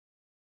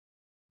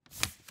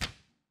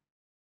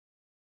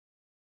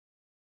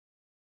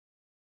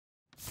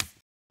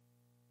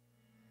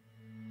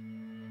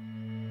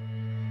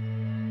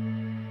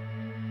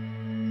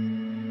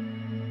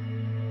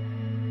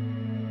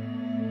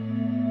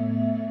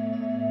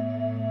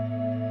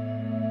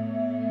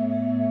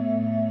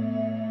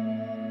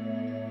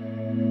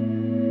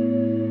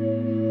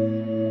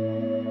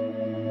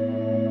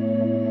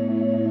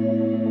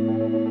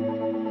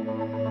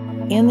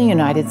In the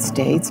United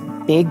States,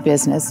 big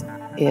business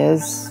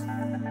is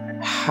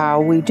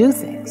how we do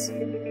things.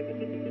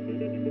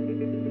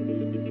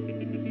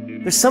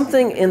 There's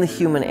something in the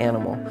human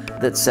animal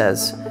that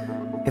says,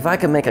 if I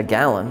can make a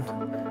gallon,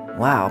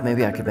 wow,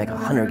 maybe I could make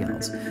 100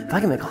 gallons. If I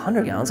can make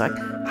 100 gallons, I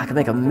can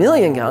make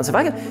 1,000,000 gallons. If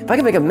I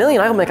can make 1,000,000,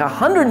 I can make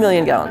 100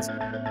 million gallons.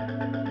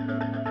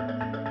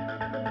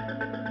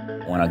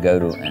 When I go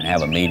to and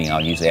have a meeting, I'll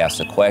usually ask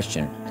the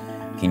question,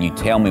 can you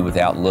tell me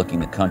without looking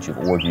the country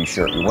of origin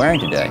shirt you're wearing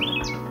today?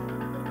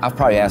 I've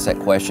probably asked that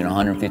question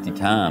 150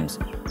 times.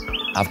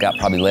 I've got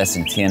probably less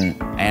than 10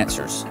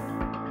 answers.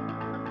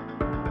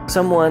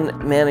 Someone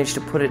managed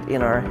to put it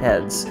in our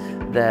heads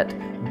that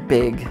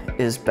big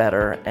is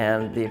better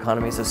and the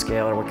economies of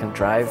scale are what can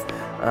drive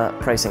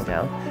pricing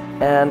down.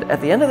 And at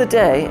the end of the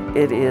day,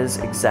 it is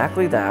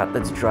exactly that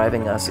that's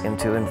driving us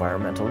into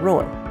environmental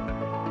ruin.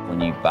 When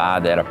you buy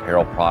that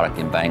apparel product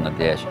in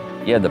Bangladesh,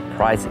 yeah, the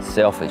price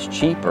itself is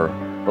cheaper,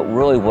 but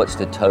really what's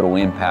the total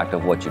impact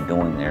of what you're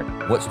doing there?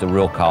 What's the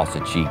real cost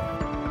achieved?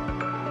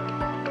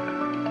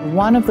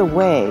 One of the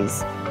ways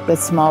that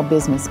small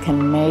business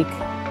can make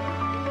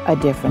a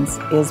difference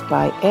is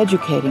by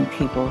educating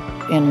people,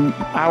 in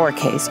our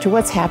case, to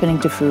what's happening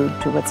to food,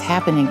 to what's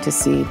happening to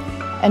seed,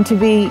 and to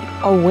be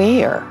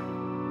aware.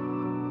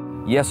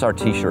 Yes, our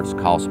t-shirts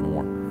cost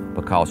more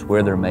because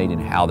where they're made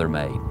and how they're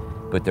made,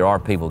 but there are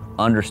people who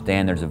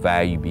understand there's a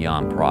value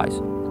beyond price.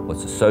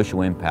 What's the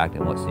social impact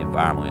and what's the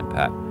environmental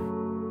impact?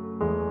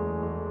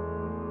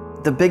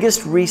 The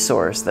biggest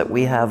resource that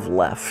we have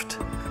left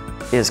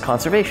is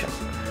conservation.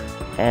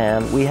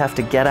 And we have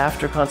to get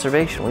after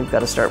conservation. We've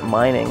got to start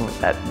mining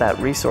that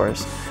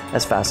resource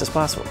as fast as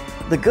possible.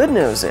 The good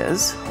news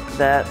is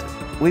that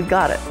we've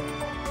got it.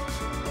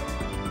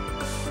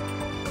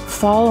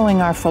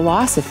 Following our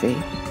philosophy,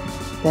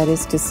 that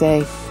is to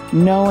say,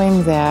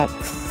 knowing that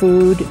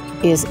food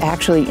is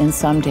actually in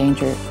some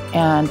danger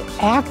and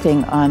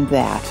acting on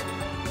that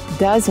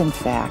does in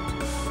fact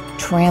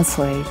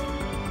translate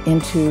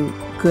into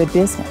good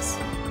business.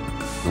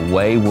 The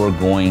way we're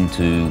going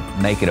to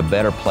make it a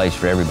better place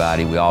for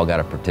everybody, we all got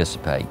to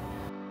participate.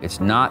 It's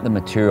not the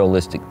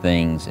materialistic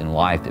things in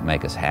life that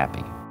make us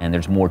happy. And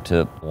there's more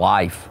to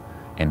life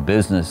and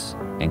business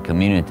and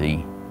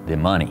community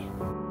than money.